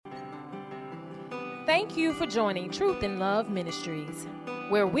Thank you for joining Truth in Love Ministries,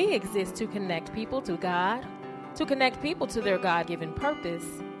 where we exist to connect people to God, to connect people to their God-given purpose,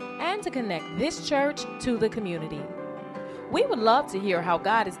 and to connect this church to the community. We would love to hear how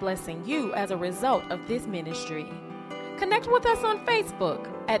God is blessing you as a result of this ministry. Connect with us on Facebook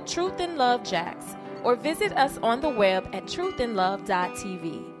at Truth in Love Jax, or visit us on the web at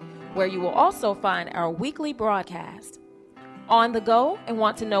truthinlove.tv, where you will also find our weekly broadcast. On the go and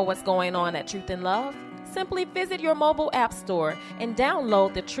want to know what's going on at Truth in Love? Simply visit your mobile app store and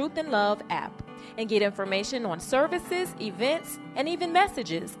download the Truth in Love app and get information on services, events, and even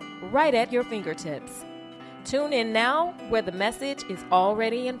messages right at your fingertips. Tune in now where the message is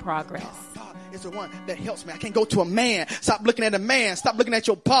already in progress. God is the one that helps me. I can't go to a man. Stop looking at a man. Stop looking at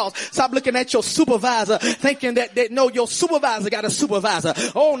your boss. Stop looking at your supervisor, thinking that no, your supervisor got a supervisor.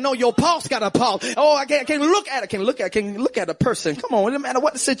 Oh no, your boss got a boss. Oh, I can't look at it. Can't look at a person. Come on, it doesn't matter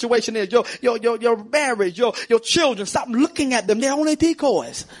what the situation is. Your marriage, your children. Stop looking at them. They're only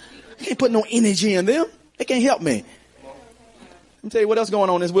decoys. I can't put no energy in them. They can't help me. Let me tell you what else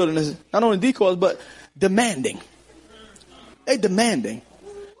going on in this wilderness. Not only decoys, but demanding. They demanding.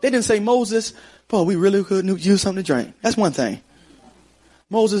 They didn't say, Moses, boy, we really could use something to drink. That's one thing.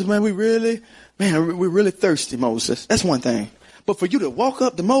 Moses, man, we're really thirsty, Moses. That's one thing. But for you to walk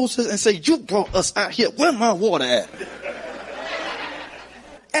up to Moses and say, you brought us out here, where's my water at?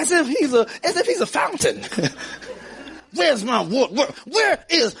 As if he's a fountain. Where's my water? Where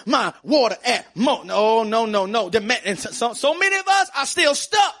is my water at? No. And so many of us are still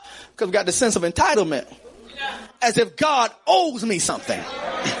stuck because we got the sense of entitlement. As if God owes me something.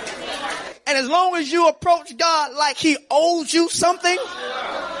 And as long as you approach God like he owes you something,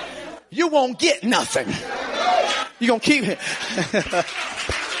 you won't get nothing. You're going to keep it.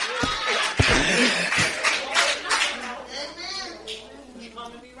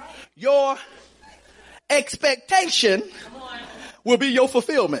 Your expectation will be your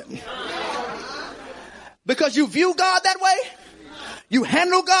fulfillment. Because you view God that way. You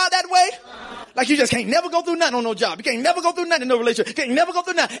handle God that way. Like you just can't never go through nothing on no job. You can't never go through nothing in no relationship. You can't never go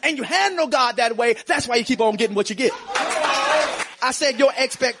through nothing. And you handle God that way. That's why you keep on getting what you get. I said your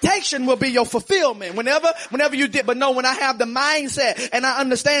expectation will be your fulfillment. Whenever you did. But no, when I have the mindset and I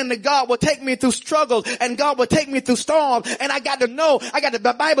understand that God will take me through struggles and God will take me through storms. And I got to know,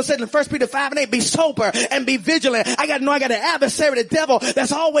 the Bible said in 1 Peter 5:8, be sober and be vigilant. I got to know I got an adversary, the devil,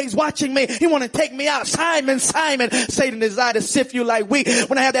 that's always watching me. He want to take me out. Simon, Satan desire to sift you like wheat.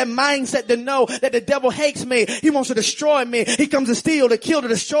 When I have that mindset to know that the devil hates me, he wants to destroy me. He comes to steal, to kill, to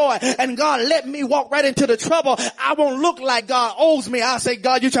destroy. And God let me walk right into the trouble. I won't look like God owes me. I'll say,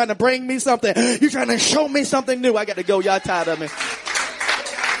 God, you're trying to bring me something. You're trying to show me something new. I got to go. Y'all tired of me.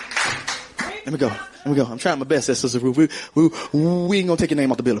 Let me go. I'm trying my best, Sister Ruth. We ain't gonna take your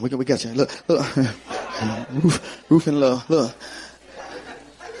name off the building. We got you. Look. Ruth and Love. Look.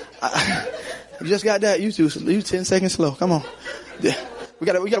 You just got that. You 10 seconds slow. Come on. Yeah. We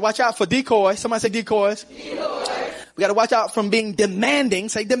gotta watch out for decoys. Somebody say decoys. We gotta watch out from being demanding.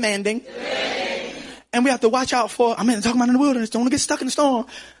 Say demanding. And we have to watch out for, talking about in the wilderness, don't want to get stuck in the storm.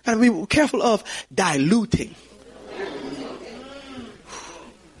 Got to be careful of diluting.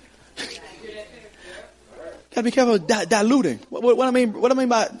 Got to be careful of diluting. What I mean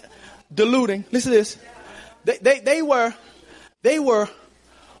by diluting, listen to this. They were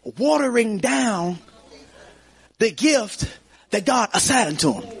watering down the gift that God assigned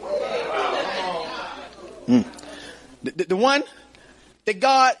to them. The one that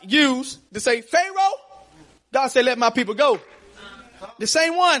God used to say, Pharaoh, God said, let my people go. The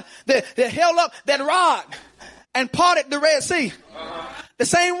same one that held up that rod and parted the Red Sea. The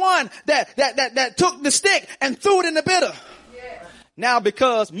same one that took the stick and threw it in the bitter. Now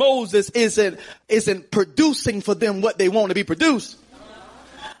because Moses isn't producing for them what they want to be produced,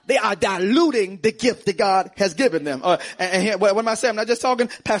 they are diluting the gift that God has given them. And here, what am I saying? I'm not just talking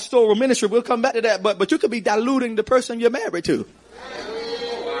pastoral ministry. We'll come back to that. But you could be diluting the person you're married to.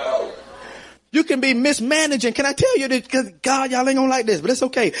 You can be mismanaging. Can I tell you that, cause God, y'all ain't gonna like this, but it's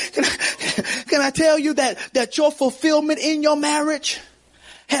okay. Can I tell you that your fulfillment in your marriage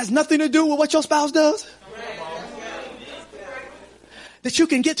has nothing to do with what your spouse does? That you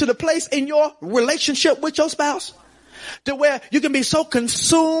can get to the place in your relationship with your spouse to where you can be so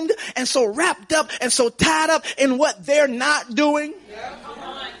consumed and so wrapped up and so tied up in what they're not doing.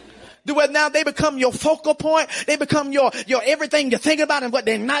 To where now they become your focal point. They become your everything you're thinking about and what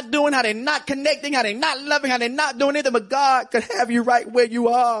they're not doing, how they're not connecting, how they're not loving, how they're not doing anything. But God could have you right where you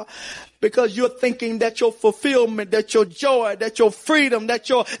are because you're thinking that your fulfillment, that your joy, that your freedom, that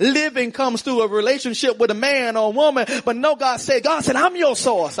your living comes through a relationship with a man or a woman. But no, God said, I'm your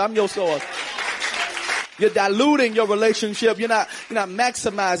source. I'm your source. You're diluting your relationship. You're not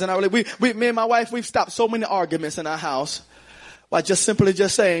maximizing our relationship. Me and my wife, we've stopped so many arguments in our house by just simply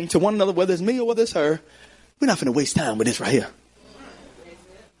just saying to one another, whether it's me or whether it's her, we're not going to waste time with this right here.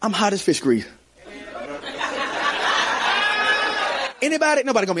 I'm hot as fish grease.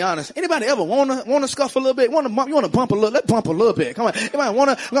 Nobody gonna be honest. Anybody ever wanna scuff a little bit? You wanna bump a little? Let's bump a little bit. Come on. Anybody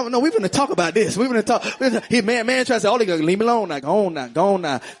no, we're gonna talk about this. We're gonna talk. Man tries to say, oh, they gonna leave me alone now. Go on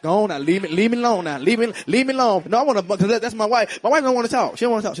now. Leave me alone now. Leave me alone. No, I wanna, cause that's my wife. My wife don't wanna talk. She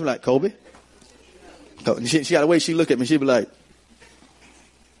don't wanna talk. She be like, Kobe. She got the way she look at me. She be like,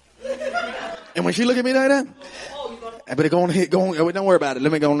 and when she look at me like that, I better go on. Don't worry about it.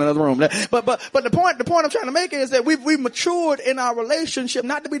 Let me go in another room. But the point I'm trying to make is that we've matured in our relationship.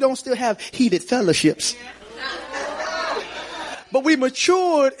 Not that we don't still have heated fellowships, but we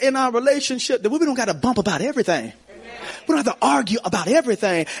matured in our relationship that we don't got to bump about everything. We don't have to argue about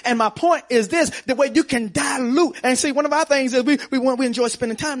everything. And my point is this: the way you can dilute. And see, one of our things is we enjoy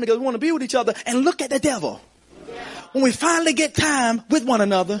spending time together. We want to be with each other. And look at the devil. When we finally get time with one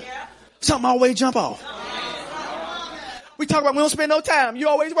another, something always jump off. We talk about we don't spend no time. You're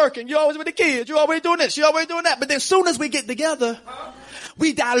always working. You're always with the kids. You're always doing this. You're always doing that. But then as soon as we get together,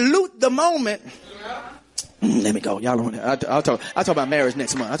 we dilute the moment. Let me go. Y'all don't. I'll talk about marriage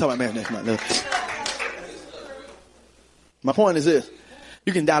next month. My point is this: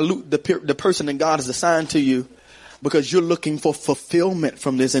 you can dilute the person that God has assigned to you because you're looking for fulfillment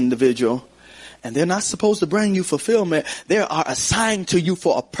from this individual. And they're not supposed to bring you fulfillment. They are assigned to you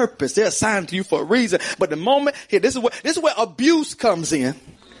for a purpose. They're assigned to you for a reason. But the moment here, this is where abuse comes in.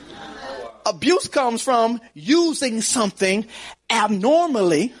 Abuse comes from using something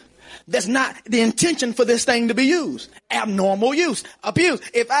abnormally. That's not the intention for this thing to be used. Abnormal use. Abuse.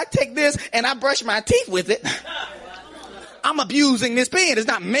 If I take this and I brush my teeth with it, I'm abusing this pen. It's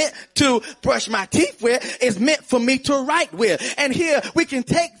not meant to brush my teeth with. It's meant for me to write with. And here we can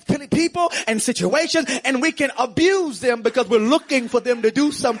take people and situations and we can abuse them because we're looking for them to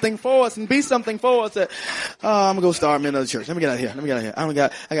do something for us and be something for us. I'm gonna go start me another church. Let me get out of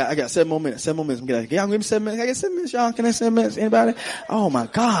here. I got 7 more minutes. 7 more minutes. Let me get out of here. Y'all give me 7 minutes. Can I get 7 minutes, y'all? Can I get 7 minutes? Anybody? Oh my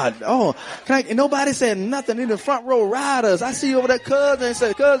God. Oh, and nobody said nothing in the front row riders. I see you over there, cousin.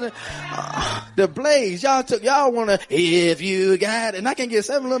 Said, cousin, the Blaze. Y'all wanna, if you got it. And I can get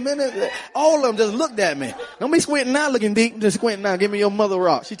 7 little minutes. All of them just looked at me. Don't be squinting now, looking deep. Just squinting now. Give me your mother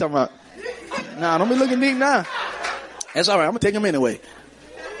rock. She talking about, nah, don't be looking deep now. That's all right. I'm going to take them anyway.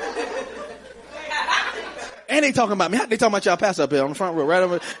 And they talking about me. They talking about y'all pastor up here on the front row. Right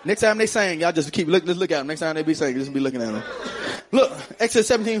over. Next time they sing, y'all just keep look at them. Next time they be singing, just be looking at them. Look, Exodus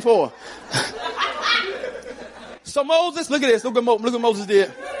 17:4. So Moses, look at this. Look what Moses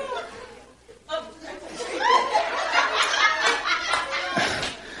did.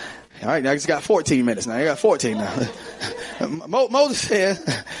 All right, now I just got 14 minutes now. I got 14 now. Moses said,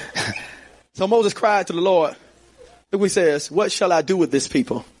 so Moses cried to the Lord. Look what he says, what shall I do with this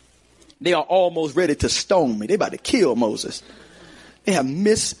people? They are almost ready to stone me. They about to kill Moses. They have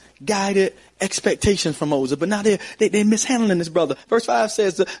misguided expectations from Moses, but now they're mishandling this brother. Verse 5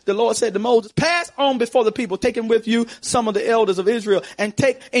 says, the Lord said to Moses, pass on before the people, taking with you some of the elders of Israel, and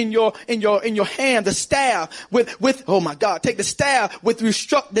take in your hand the staff with oh my God, take the staff with you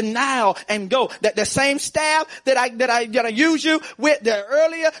struck the Nile and go. That same staff that I used you with there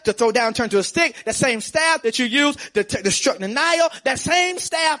earlier to throw down, turn to a stick, that same staff that you used to struck the Nile, that same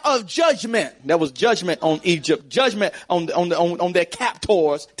staff of judgment. That was judgment on Egypt, judgment on their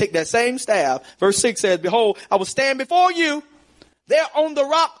captors. Take that same staff. Verse 6 says, behold, I will stand before you there on the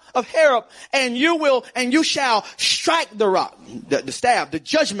rock of Horeb, and you shall strike the rock. The staff, the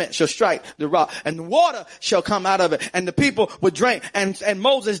judgment shall strike the rock, and the water shall come out of it, and the people would drink. And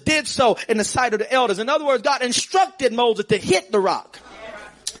Moses did so in the sight of the elders. In other words, God instructed Moses to hit the rock.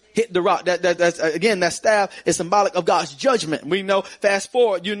 Hit the rock. That's again, that staff is symbolic of God's judgment. We know, fast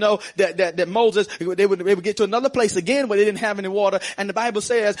forward, you know, that Moses, they would get to another place again where they didn't have any water. And the Bible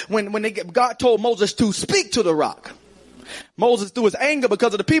says God told Moses to speak to the rock. Moses, through his anger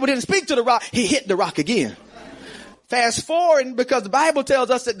because of the people didn't speak to the rock, he hit the rock again. Fast forward, because the Bible tells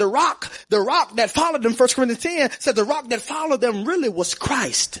us that the rock that followed them, 1 Corinthians 10 said the rock that followed them really was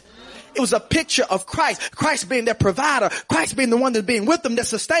Christ. It was a picture of Christ. Christ being their provider. Christ being the one that's being with them, their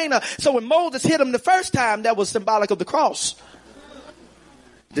sustainer. So when Moses hit them the first time, that was symbolic of the cross.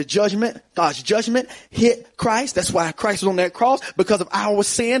 The judgment, God's judgment hit Christ. That's why Christ was on that cross, because of our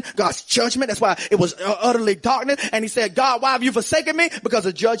sin. God's judgment. That's why it was utterly darkness. And he said, God, why have you forsaken me? Because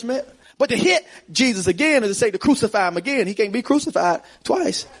of judgment. But to hit Jesus again is to say to crucify him again. He can't be crucified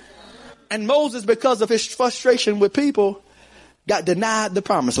twice. And Moses, because of his frustration with people, got denied the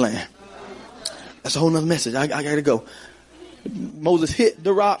promised land. That's a whole nother message. I got to go. Moses hit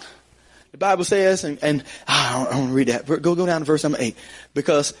the rock. The Bible says, and I don't want to read that. Go down to verse number 8.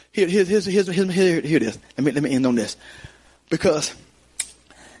 Because here it is. Let me end on this. Because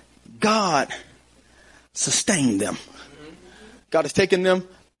God sustained them. God has taken them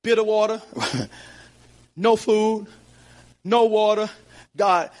bitter water, no food, no water.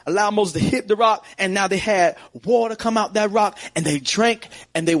 God allowed Moses to hit the rock, and now they had water come out that rock, and they drank,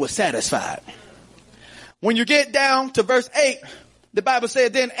 and they were satisfied. When you get down to verse 8, the Bible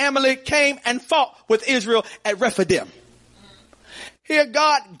said, then Amalek came and fought with Israel at Rephidim. Here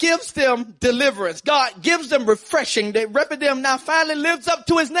God gives them deliverance. God gives them refreshing. That Rephidim now finally lives up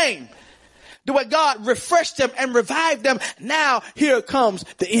to his name. The way God refreshed them and revived them. Now here comes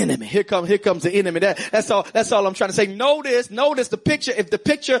the enemy. Here comes the enemy. That's all I'm trying to say. Notice the picture. If the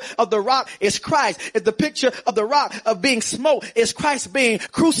picture of the rock is Christ, if the picture of the rock of being smoked is Christ being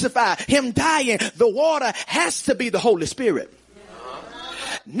crucified, him dying, the water has to be the Holy Spirit.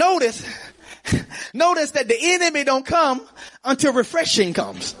 Notice that the enemy don't come until refreshing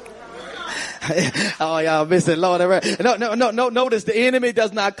comes. Oh, y'all missing, Lord. No. Notice the enemy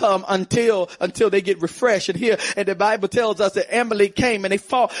does not come until they get refreshed. And here, and the Bible tells us that Amalek came and they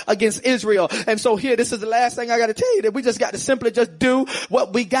fought against Israel. And so here, this is the last thing I got to tell you, that we just got to simply just do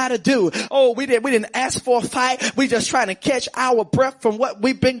what we got to do. Oh, we didn't ask for a fight. We just trying to catch our breath from what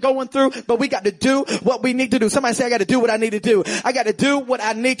we've been going through, but we got to do what we need to do. Somebody say, I got to do what I need to do. I got to do what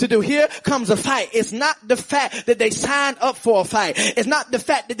I need to do. Here comes a fight. It's not the fact that they signed up for a fight. It's not the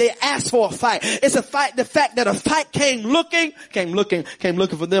fact that they asked for a fight. It's a fight, the fact that a fight came looking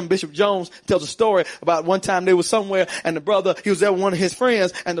for them. Bishop Jones tells a story about one time they were somewhere and the brother, he was there with one of his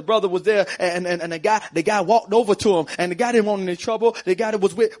friends, and the brother was there, and the guy walked over to him, and the guy didn't want any trouble. The guy that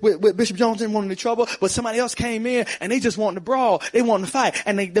was with Bishop Jones didn't want any trouble, but somebody else came in and they just wanted to brawl. They wanted to fight.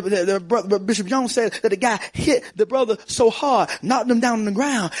 And Bishop Jones said that the guy hit the brother so hard, knocked him down on the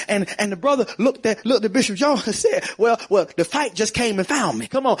ground, and the brother looked at Bishop Jones and said, well, the fight just came and found me.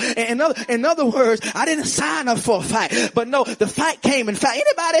 Come on. In other words, I didn't sign up for a fight, but no, the fight came and found.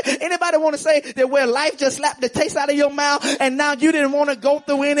 Anybody want to say that where life just slapped the taste out of your mouth, and now you didn't want to go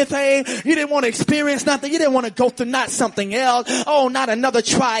through anything, you didn't want to experience nothing, you didn't want to go through not something else, oh, not another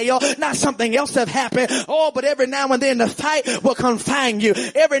trial, not something else that happened, oh, but every now and then the fight will confine you.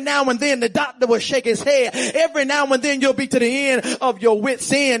 Every now and then the doctor will shake his head. Every now and then you'll be to the end of your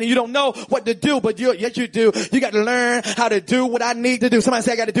wit's end and you don't know what to do, but yet you do. You got to learn how to do what I need to do. Somebody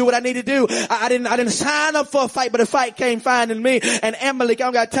say, I got to do what I need to do. I didn't sign up for a fight, but a fight came finding me. And Amalek, I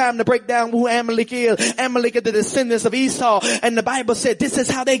don't got time to break down who Amalek is. Amalek is the descendants of Esau. And the Bible said this is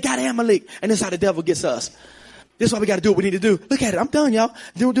how they got Amalek. And this is how the devil gets us. This is why we got to do what we need to do. Look at it. I'm done, y'all.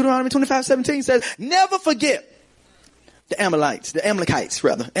 Deuteronomy 25:17 says, never forget the Amalekites.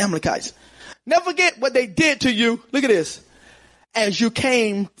 Never forget what they did to you. Look at this. As you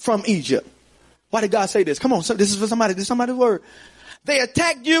came from Egypt. Why did God say this? Come on. This is for somebody. This is somebody's word. They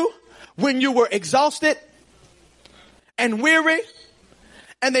attacked you when you were exhausted and weary,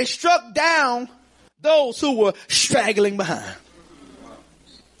 and they struck down those who were straggling behind.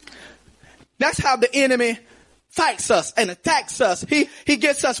 That's how the enemy fights us and attacks us. He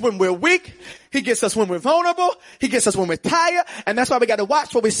gets us when we're weak. He gets us when we're vulnerable. He gets us when we're tired. And that's why we got to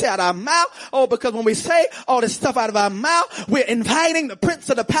watch what we say out of our mouth. Oh, because when we say all this stuff out of our mouth, we're inviting the prince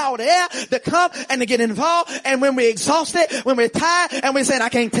of the power of the air to come and to get involved. And when we're exhausted, when we're tired, and we're saying, I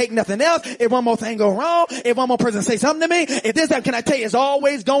can't take nothing else. If one more thing go wrong, if one more person say something to me, if this, that, can I tell you, it's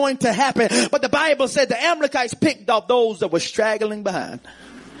always going to happen. But the Bible said the Amalekites picked off those that were straggling behind.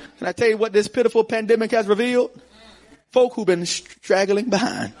 Can I tell you what this pitiful pandemic has revealed? Folk who've been straggling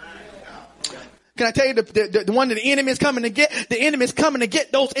behind. Can I tell you the one that the enemy is coming to get? The enemy is coming to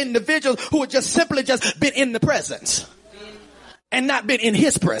get those individuals who have just simply just been in the presence and not been in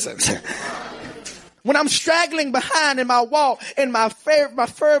his presence. When I'm straggling behind in my walk, in my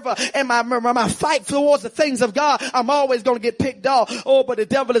fervor, and my fight towards the things of God, I'm always going to get picked off. Oh, but the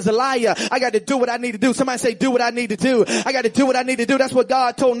devil is a liar. I got to do what I need to do. Somebody say, do what I need to do. I got to do what I need to do. That's what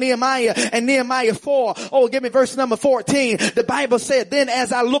God told Nehemiah in Nehemiah 4. Oh, give me verse number 14. The Bible said, then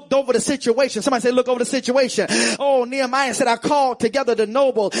as I looked over the situation, somebody say, look over the situation. Oh, Nehemiah said, I called together the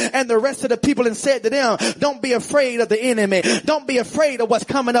nobles and the rest of the people and said to them, don't be afraid of the enemy. Don't be afraid of what's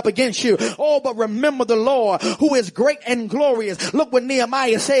coming up against you. Oh, but remember remember the Lord who is great and glorious. Look what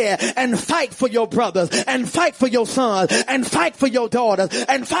Nehemiah said, and fight for your brothers, and fight for your sons, and fight for your daughters,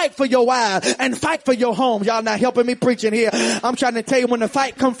 and fight for your wives, and fight for your homes. Y'all not helping me preaching here. I'm trying to tell you, when the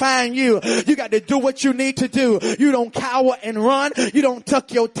fight confine you, you got to do what you need to do. You don't cower and run. You don't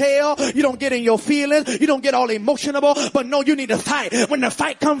tuck your tail. You don't get in your feelings. You don't get all emotional. But no, you need to fight. When the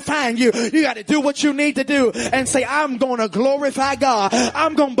fight confine you, you got to do what you need to do and say, I'm going to glorify God.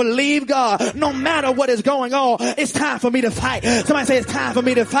 I'm going to believe God. No matter what is going on, it's time for me to fight. Somebody say, it's time for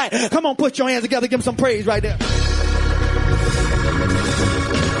me to fight. Come on, put your hands together. Give them some praise right there.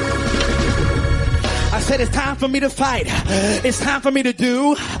 I said it's time for me to fight. It's time for me to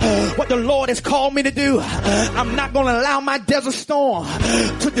do what the Lord has called me to do. I'm not going to allow my desert storm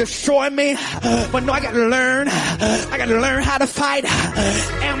to destroy me. But no, I got to learn. I got to learn how to fight.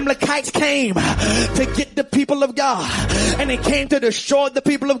 Amalekites came to get the people of God. And they came to destroy the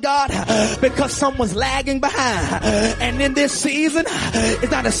people of God because some was lagging behind. And in this season,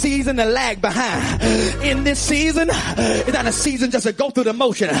 it's not a season to lag behind. In this season, it's not a season just to go through the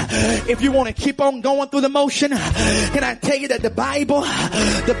motion. If you want to keep on going through the motion, can I tell you that the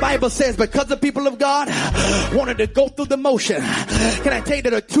Bible says because the people of God wanted to go through the motion, can I tell you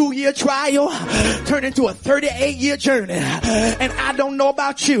that a 2-year trial turned into a 38-year journey? And I don't know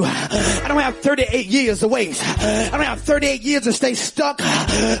about you. I don't have 38 years to waste. I don't have 38 years to stay stuck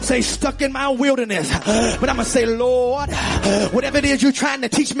in my wilderness. But I'm going to say, Lord, whatever it is you're trying to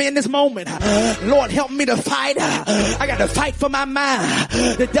teach me in this moment, Lord, help me to fight. I got to fight for my mind.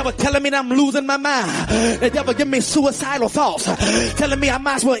 The devil telling me that I'm losing my mind. The devil give me suicidal thoughts, telling me I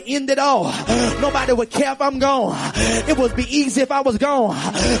might as well end it all. Nobody would care if I'm gone. It would be easy if I was gone.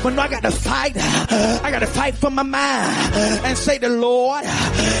 But no, I got to fight. I got to fight for my mind and say the Lord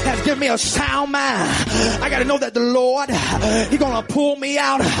has given me a sound mind. I got to know that the Lord, He's going to pull me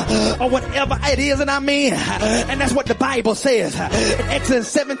out of whatever it is that I'm in. And that's what the Bible says. In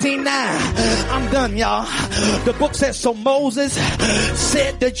Exodus 17:9, I'm done, y'all. The book says, so Moses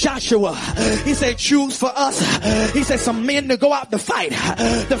said to Joshua, he said, choose for us. He said, some men to go out to fight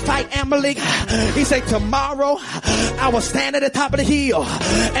Amalek. He said, tomorrow I will stand at the top of the hill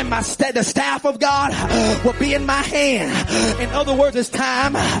and the staff of God will be in my hand. In other words, it's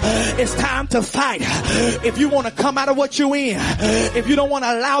time to fight. If you want to come out of what you're in, if you don't want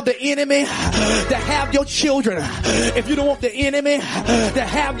to allow the enemy to have your children, if you don't want the enemy to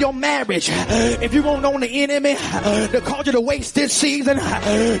have your marriage, if you don't want the enemy to cause you to waste this season,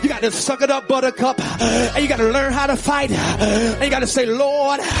 you got to suck it up, buttercup, and you got to learn how to fight. And you got to say,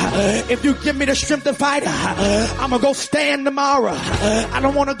 Lord, if you give me the strength to fight, I'm going to go stand tomorrow. I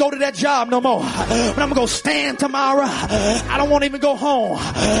don't want to go to that job no more, but I'm going to go stand tomorrow. I don't want to even go home.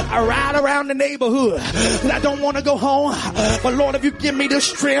 I ride around the neighborhood because I don't want to go home. But Lord, if you give me the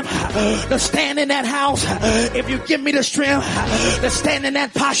strength to stand in that house, if you give me the strength to stand in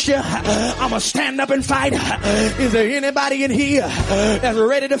that posture, I'm going to stand up and fight. Is there anybody in here that's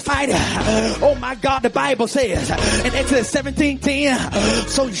ready to fight? Oh my God, the Bible says in Exodus 17:10,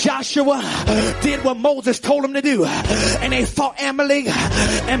 so Joshua did what Moses told him to do, and they fought Amalek,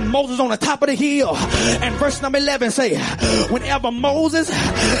 and Moses on the top of the hill. And verse number 11 say, whenever Moses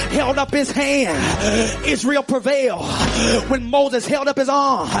held up his hand, Israel prevailed. When Moses held up his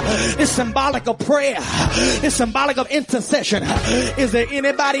arm, it's symbolic of prayer. It's symbolic of intercession. Is there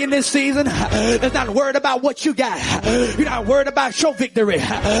anybody in this season that's not worried about what you got? You're not worried about your victory,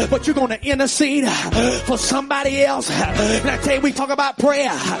 but you're going to intercede for somebody else. And I tell you, we talk about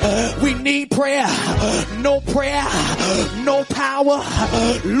prayer. We need prayer. No prayer, no power.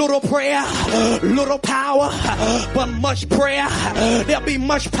 Little prayer, little power, but much prayer. There'll be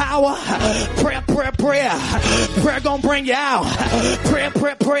much power. Prayer, prayer, prayer. Prayer gonna bring you out. Prayer,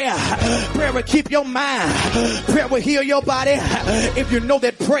 prayer, prayer. Prayer will keep your mind. Prayer will heal your body. If you know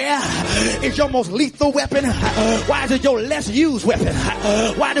that prayer is your most lethal weapon, why is it your less used weapon?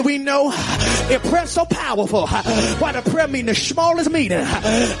 Why do we know if prayer's so powerful? Why the prayer meeting the smallest meeting?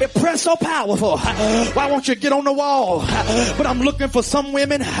 If prayer's so powerful, why won't you get on the wall? But I'm looking for some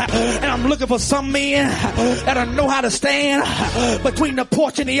women and I'm looking for some men that know how to stand between the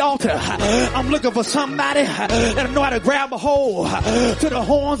porch and the altar. I'm looking for somebody that know how to grab a hold to the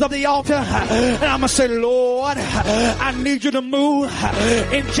horns of the altar. And I'm going to say, Lord, I need you to move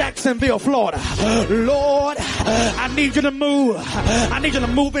in Jacksonville, Florida. Lord, I need you to move. I need you to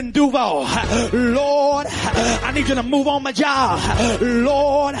move in Duval. Lord, I need you to move on my job.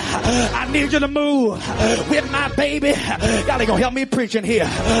 Lord, I need you to move with my baby. Y'all ain't gonna help me preaching here.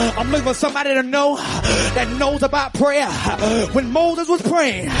 I'm looking for somebody to know that knows about prayer. When Moses was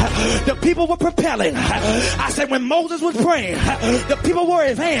praying, the people were propelling. I said when Moses was praying, the people were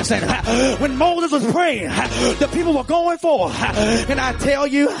advancing. When Moses was praying, the people were going forward. And I tell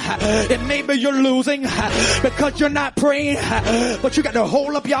you, that maybe you're losing because you're not praying, but you got to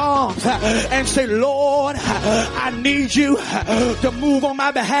hold up your arms and say, Lord, I need you to move on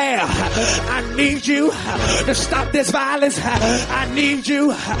my behalf. I need you to stop this violence. I need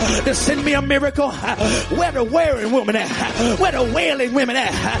you to send me a miracle. Where the wearing women at? Where the wailing women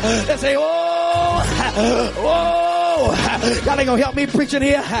at? They say, y'all ain't gonna help me preaching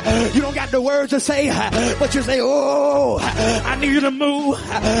here. You don't got the words to say, but you say, I need you to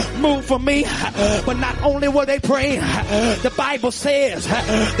move for me. But not only were they praying, the Bible says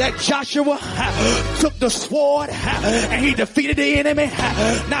that Joshua took the sword and he defeated the enemy.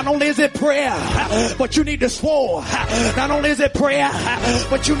 Not only is it prayer, but you need the sword. Not only is it prayer,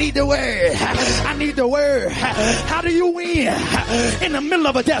 but you need the word. I need the word. How do you win in the middle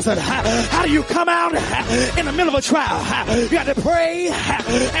of a desert? How do you come out in the middle of a trial? You got to pray,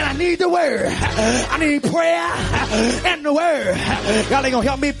 and I need the word. I need prayer and the word. Y'all ain't gonna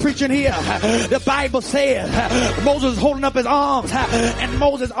help me preaching here. The Bible says Moses was holding up his arms, and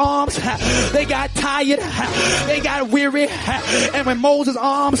Moses' arms, they got tired, they got weary, and when Moses'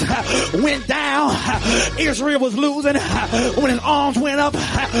 arms went down, Israel was losing. When his arms went up,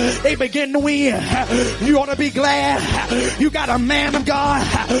 they began to win. You ought to be glad you got a man of God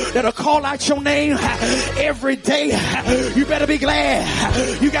that'll call out your name every day. You better be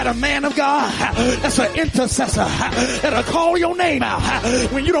glad you got a man of God that's an intercessor that'll call your name out.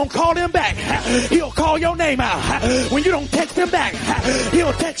 When you don't call him back, he'll call your name out. When you don't text him back,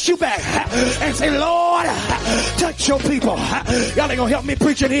 he'll text you back and say, Lord, touch your people. Y'all ain't gonna help me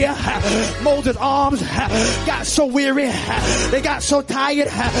preaching here. Moses' arms got so weary, they got so tired,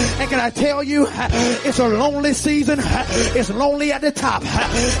 and can I tell you, it's a lonely season. It's lonely at the top.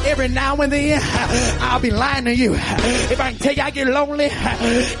 Every now and then, I'll be lying to you. If I can tell you I get lonely,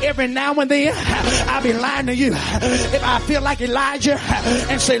 every now and then, I'll be lying to you. If I feel like Elijah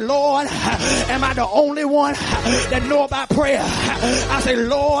and say, Lord, am I the only one that know about prayer? I say,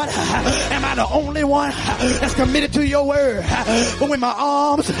 Lord, am I the only one that's committed to your word? But when my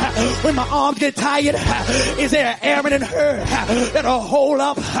arms get tired, is there an Aaron and Hur that'll hold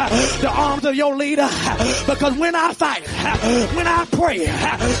up the arms of your leader? Because when I fight, when I pray,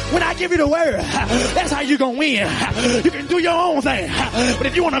 when I give you the word, that's how you're gonna win. You can do your own thing, but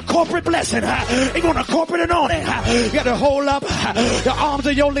if you want a corporate blessing, if you want a corporate anointing, you got to hold up the arms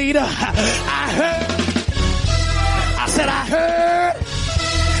of your leader.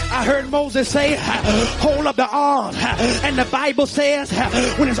 I heard Moses say, hold up the arm. And the Bible says,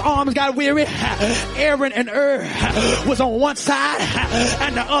 when his arms got weary, Aaron and Hur was on one side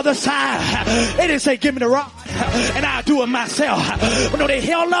and the other side. They didn't say, give me the rod and I'll do it myself. But no, they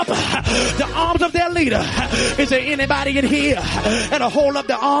held up the arms of their leader. Is there anybody in here that'll hold up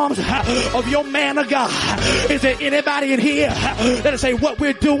the arms of your man of God? Is there anybody in here that'll say what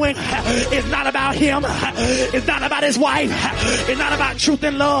we're doing is not about him? It's not about his wife. It's not about truth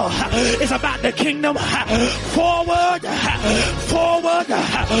and love. It's about the kingdom. Forward.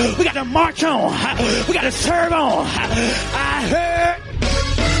 We got to march on. We got to serve on.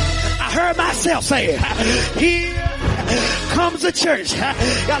 I heard myself say, here comes the church.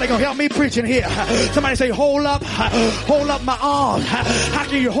 Y'all ain't gonna help me preaching here. Somebody say, hold up my arms. How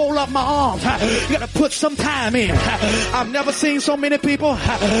can you hold up my arms? You gotta put some time in. I've never seen so many people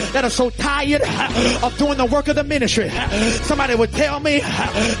that are so tired of doing the work of the ministry. Somebody would tell me,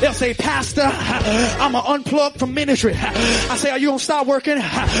 they'll say, Pastor, I'm gonna unplug from ministry. I say, are you gonna stop working?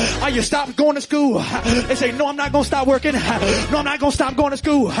 Are you stop going to school? They say, no, I'm not gonna stop working. No, I'm not gonna stop going to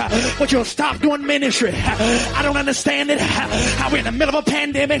school. But you'll stop doing ministry. I don't understand it. How we're in the middle of a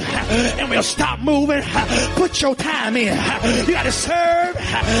pandemic and we'll stop moving. Put your time in. You got to serve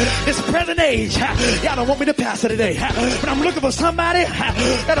this present age. Y'all don't want me to pastor today, but I'm looking for somebody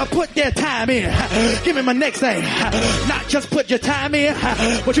that'll put their time in. Give me my next thing. Not just put your time in,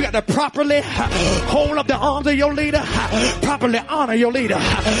 but you got to properly hold up the arms of your leader. Properly honor your leader.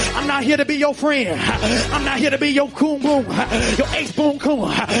 I'm not here to be your friend. I'm not here to be your coon boom, your ace boom coon.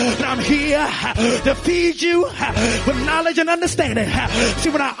 But I'm here to feed you with knowledge and understanding. See,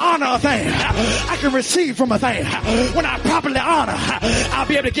 when I honor a thing, I can receive from a thing. When I properly honor, I'll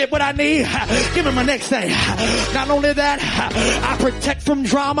be able to get what I need. Give me my next thing. Not only that, I protect from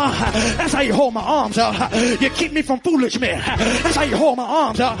drama. That's how you hold my arms up. You keep me from foolish men. That's how you hold my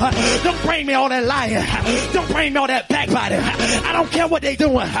arms up. Don't bring me all that lying. Don't bring me all that backbiting. I don't care what they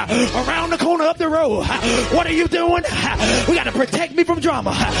doing. Around the corner up the road, what are you doing? We got to protect me from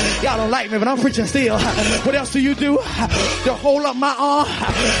drama. Y'all don't like me, but I'm preaching still. What else do you do? to hold up my arm.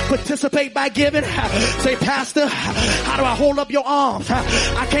 Participate by giving. Say, Pastor, how do I hold up your arms?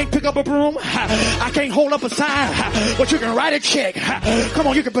 I can't pick up a broom. I can't hold up a sign, but you can write a check. Come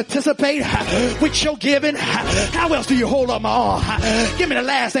on, you can participate with your giving. How else do you hold up my arm? Give me the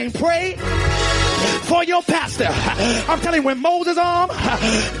last name. Pray for your pastor. I'm telling you, when Moses' arm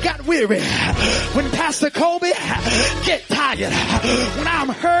got weary, when Pastor Kobe get tired, when I'm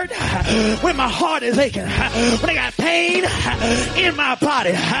hurt, when my heart is aching, when I got pain in my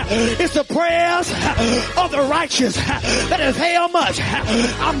body, it's the prayers of the righteous that avail much.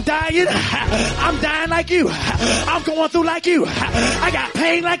 I'm dying like you. I'm going through like you. I got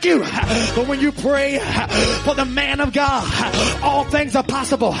pain like you. But when you pray for the man of God, all things are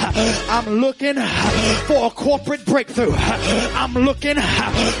possible. I'm looking for a corporate breakthrough. I'm looking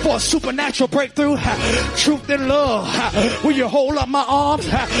for a supernatural breakthrough. Truth and love. Will you hold up my arms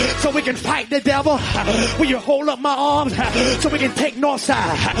so we can fight the devil? Will you hold up my arms so we can take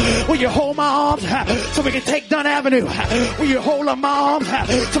Northside? Will you hold my arms so we can take Dunn Avenue? Will you hold up my arms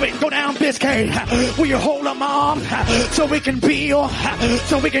so we can go down Biscayne? Will you hold up my arms so we can build,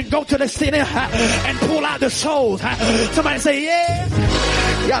 so we can go to the city and pull out the souls? Somebody say, yeah.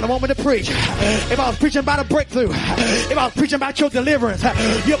 Y'all don't want me to preach. If I was preaching about a breakthrough, if I was preaching about your deliverance,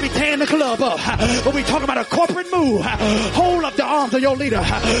 you'll be tearing the club up. But we talking about a corporate move. Hold up the arms of your leader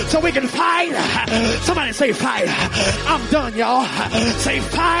so we can fight. Somebody say fight. I'm done, y'all. Say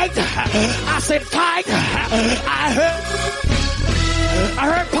fight. I said fight. I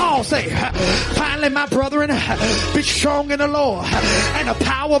heard Paul say, finally, my brethren, be strong in the Lord and the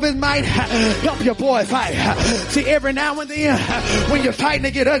power of his might. Help your boy fight. See, every now and then, when you're fighting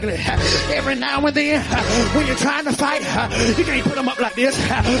to get ugly, every now and then, when you're trying to fight, you can't put them up like this.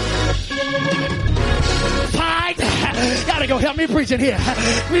 Fight. Gotta go help me preach in here.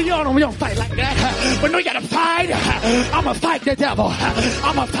 We don't fight like that. But no, you gotta fight. I'ma fight the devil.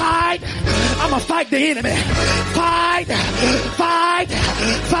 I'ma fight the enemy. Fight.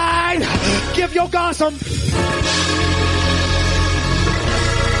 Give your God some.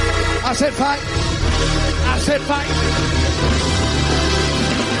 I said fight.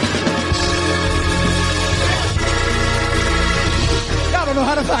 Y'all don't know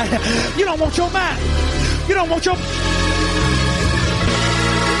how to fight. You don't want your mind. You don't want to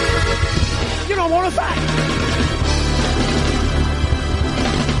fight.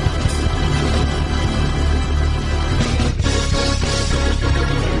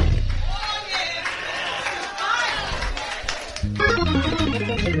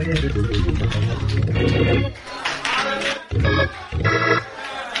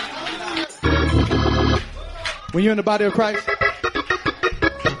 When you're in the body of Christ,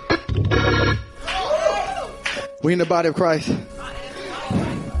 we're in the body of Christ.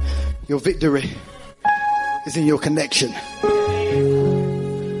 Your victory is in your connection.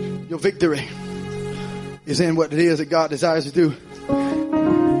 Your victory is in what it is that God desires to do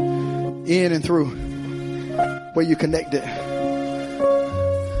in and through where you connect it.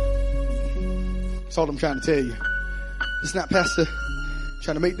 That's all I'm trying to tell you. It's not, Pastor,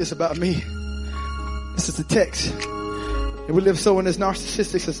 trying to make this about me. This is the text. And we live so in this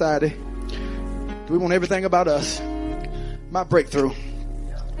narcissistic society. We want everything about us. My breakthrough.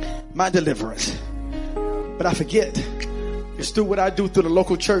 My deliverance. But I forget it's through what I do through the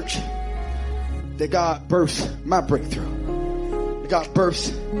local church that God births my breakthrough. That God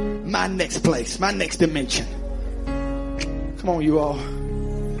births my next place, my next dimension. Come on, you all.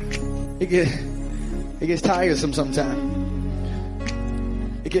 It gets tiresome sometimes.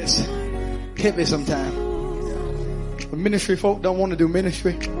 It gets heavy sometimes. When ministry folk don't want to do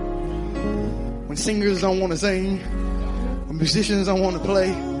ministry. When singers don't want to sing. When musicians don't want to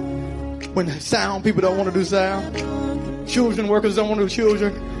play. When sound people don't want to do sound. Children workers don't want to do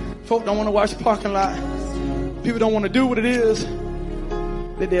children. Folk don't want to watch the parking lot. People don't want to do what it is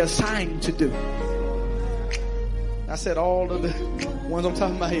that they're assigned to do. I said all of the ones on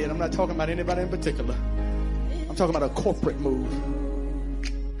top of my head. I'm not talking about anybody in particular. I'm talking about a corporate move.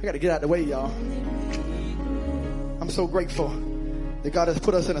 I got to get out of the way, y'all. I'm so grateful that God has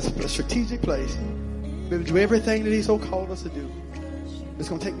put us in a strategic place. Be able to do everything that He's so called us to do. It's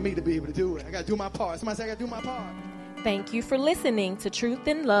going to take me to be able to do it. I got to do my part. Somebody say I got to do my part. Thank you for listening to Truth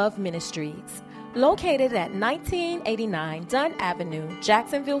and Love Ministries. Located at 1989 Dunn Avenue,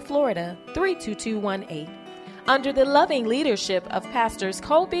 Jacksonville, Florida, 32218. Under the loving leadership of Pastors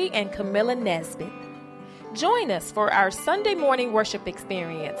Colby and Camilla Nesbitt. Join us for our Sunday morning worship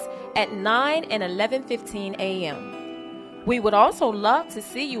experience at 9 and 11:15 a.m. We would also love to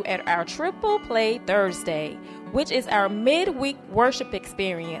see you at our Triple Play Thursday, which is our midweek worship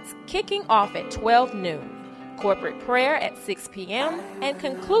experience kicking off at 12 noon. corporate prayer at 6 p.m. and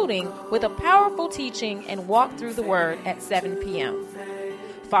concluding with a powerful teaching and walk through the Word at 7 p.m.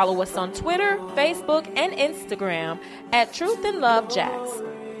 Follow us on Twitter, Facebook, and Instagram at Truth and Love Jax.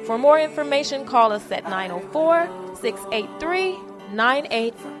 For more information, call us at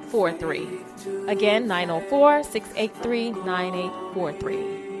 904-683-9843. Again,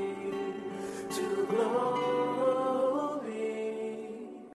 904-683-9843.